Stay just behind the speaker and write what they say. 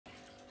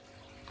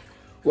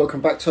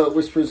Welcome back to Turtle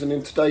Whisperers, and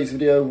in today's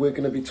video we're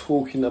going to be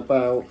talking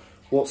about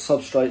what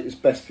substrate is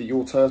best for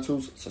your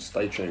turtles, so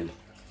stay tuned.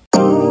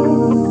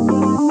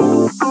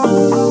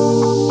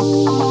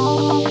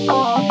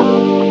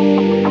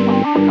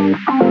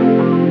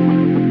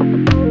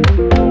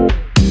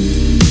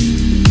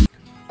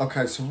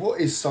 Okay, so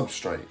what is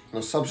substrate? Now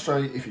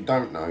substrate, if you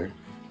don't know,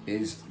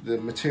 is the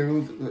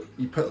material that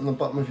you put on the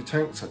bottom of your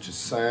tank, such as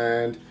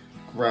sand,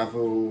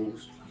 gravel,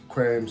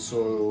 aquarium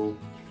soil,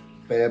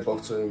 bare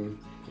bottom,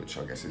 which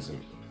I guess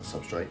isn't a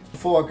substrate.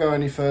 Before I go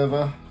any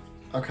further,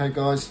 okay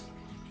guys,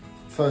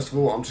 first of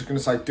all I'm just going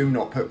to say do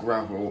not put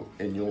gravel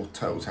in your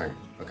turtle tank,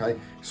 okay?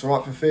 It's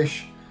alright for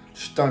fish,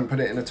 just don't put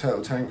it in a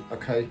turtle tank,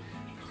 okay?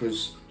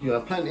 Because you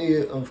have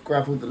plenty of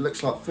gravel that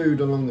looks like food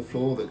along the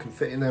floor that can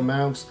fit in their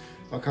mouths,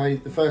 okay?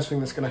 The first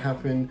thing that's going to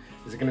happen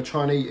is they're going to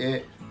try and eat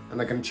it and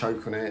they're going to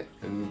choke on it,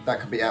 and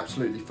that could be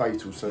absolutely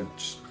fatal. So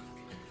just,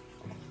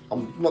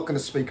 I'm not going to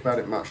speak about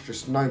it much,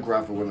 just no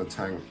gravel in the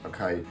tank,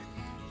 okay?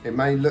 It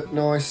may look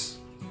nice,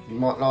 you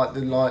might like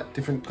the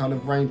different kind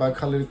of rainbow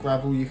coloured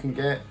gravel you can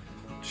get,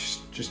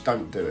 just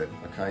don't do it,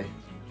 okay?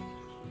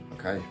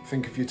 Okay,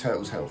 think of your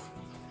turtle's health.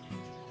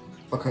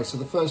 Okay, so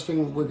the first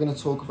thing we're going to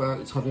talk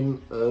about is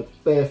having a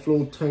bare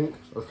floored tank,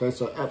 okay?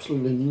 So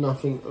absolutely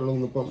nothing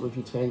along the bottom of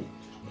your tank,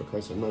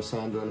 okay? So no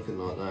sand or anything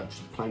like that,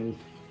 just plain,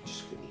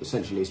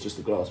 essentially it's just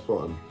a glass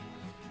bottom.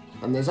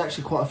 And there's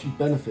actually quite a few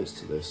benefits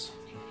to this.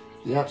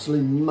 The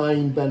absolute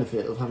main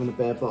benefit of having a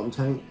bare bottom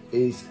tank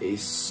is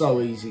it's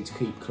so easy to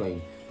keep clean.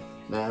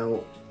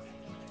 Now,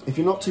 if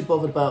you're not too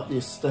bothered about the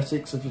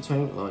aesthetics of your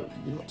tank, like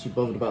you're not too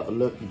bothered about the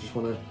look, you just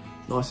want a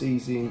nice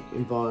easy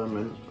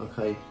environment,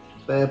 okay,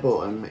 bare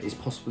bottom is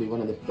possibly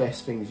one of the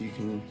best things you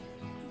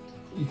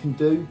can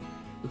do,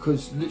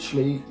 because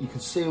literally you can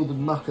see all the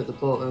muck at the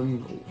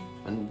bottom,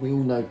 and we all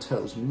know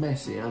turtles are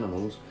messy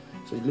animals,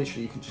 so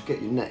literally you can just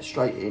get your net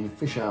straight in,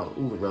 fish out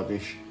all the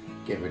rubbish,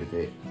 get rid of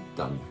it,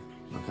 done.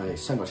 Okay,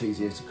 it's so much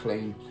easier to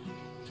clean,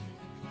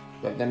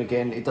 but then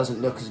again it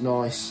doesn't look as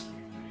nice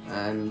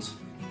and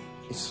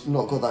it's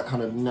not got that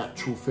kind of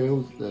natural feel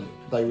that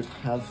they would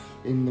have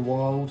in the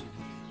wild,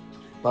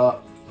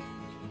 but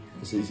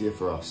it's easier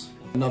for us.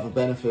 Another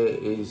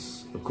benefit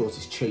is, of course,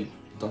 it's cheap,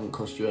 doesn't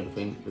cost you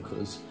anything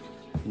because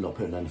you're not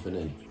putting anything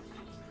in.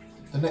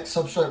 The next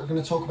substrate we're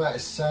going to talk about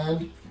is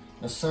sand.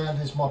 Now sand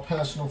is my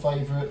personal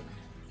favourite,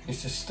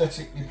 it's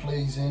aesthetically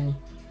pleasing.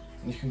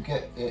 You can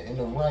get it in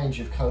a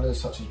range of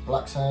colours such as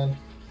black sand,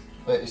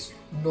 but it's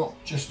not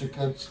just a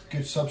good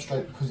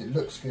substrate because it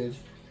looks good.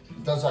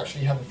 It does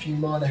actually have a few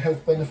minor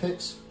health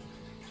benefits.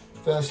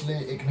 Firstly,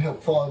 it can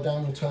help file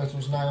down the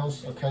turtle's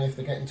nails, okay, if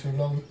they're getting too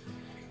long.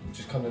 It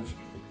just kind of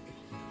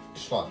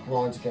like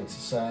grinds against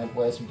the sand,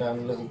 wears them down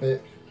a little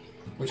bit,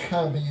 which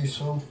can be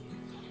useful.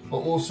 But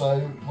also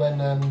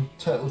when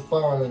turtles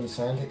burrow in the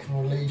sand, it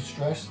can relieve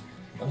stress,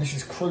 and this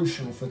is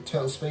crucial for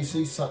turtle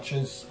species such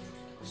as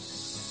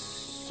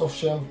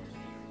softshell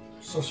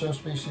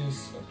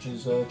species, such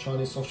as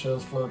Chinese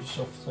softshells, Florida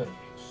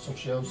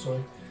softshells,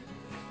 sorry.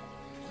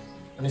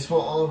 And it's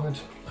what I would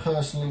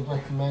personally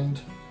recommend.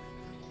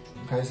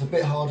 Okay, it's a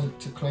bit harder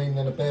to clean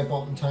than a bare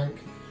bottom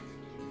tank,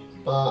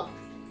 but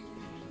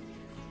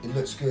it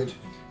looks good,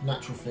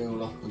 natural feel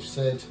like we've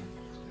said,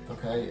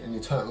 okay, and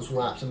your turtles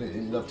will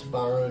absolutely love to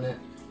burrow in it.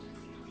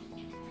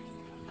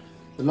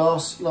 The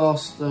last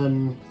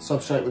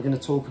substrate we're going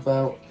to talk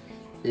about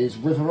is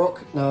river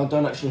rock. Now I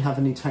don't actually have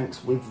any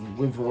tanks with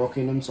river rock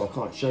in them, so I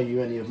can't show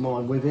you any of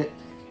mine with it,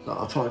 but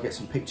I'll try and get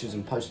some pictures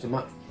and post them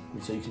up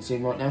so you can see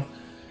them right now.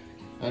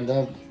 And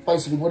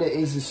basically what it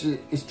is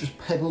it's just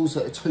pebbles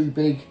that are too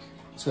big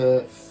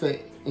to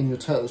fit in your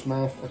turtle's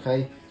mouth,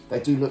 okay?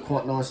 They do look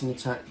quite nice in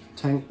the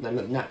tank, they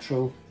look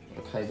natural,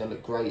 okay, they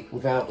look great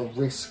without the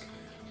risk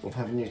of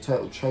having your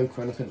turtle choke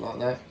or anything like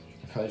that,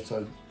 okay,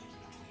 so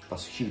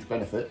that's a huge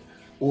benefit.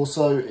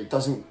 Also, it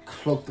doesn't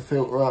clog the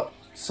filter up.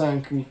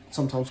 Sand can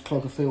sometimes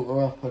clog a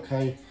filter up,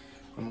 okay,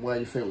 and wear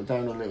your filter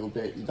down a little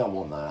bit. You don't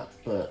want that,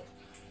 but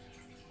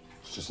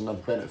it's just another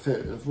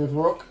benefit of river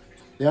rock.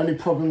 The only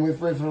problem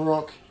with river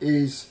rock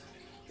is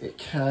it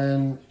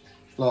can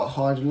like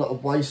hide a lot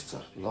of waste,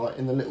 like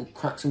in the little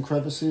cracks and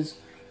crevices,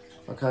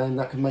 okay, and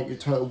that can make your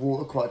turtle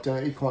water quite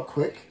dirty quite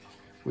quick,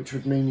 which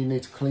would mean you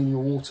need to clean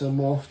your water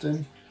more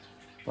often.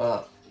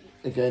 But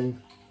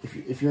again,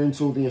 if you're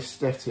into all the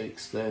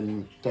aesthetics,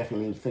 then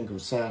definitely think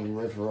of sand and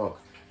river rock.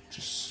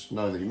 Just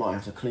know that you might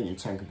have to clean your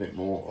tank a bit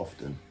more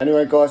often.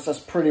 Anyway guys, that's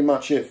pretty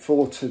much it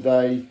for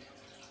today.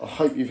 I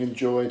hope you've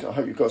enjoyed, I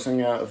hope you've got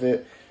something out of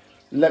it.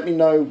 Let me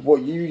know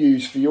what you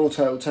use for your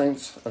turtle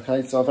tanks,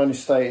 okay? So I've only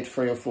stated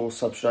 3 or 4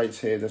 substrates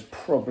here. There's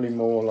probably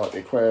more like the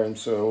aquarium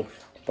soil,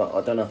 but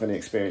I don't have any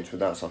experience with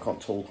that, so I can't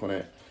talk on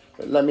it.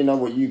 But let me know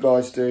what you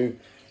guys do.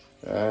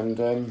 And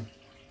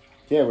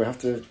yeah, we have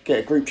to get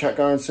a group chat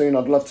going soon.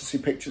 I'd love to see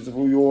pictures of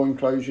all your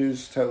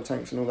enclosures, turtle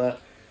tanks and all that.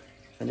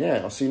 And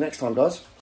yeah, I'll see you next time, guys.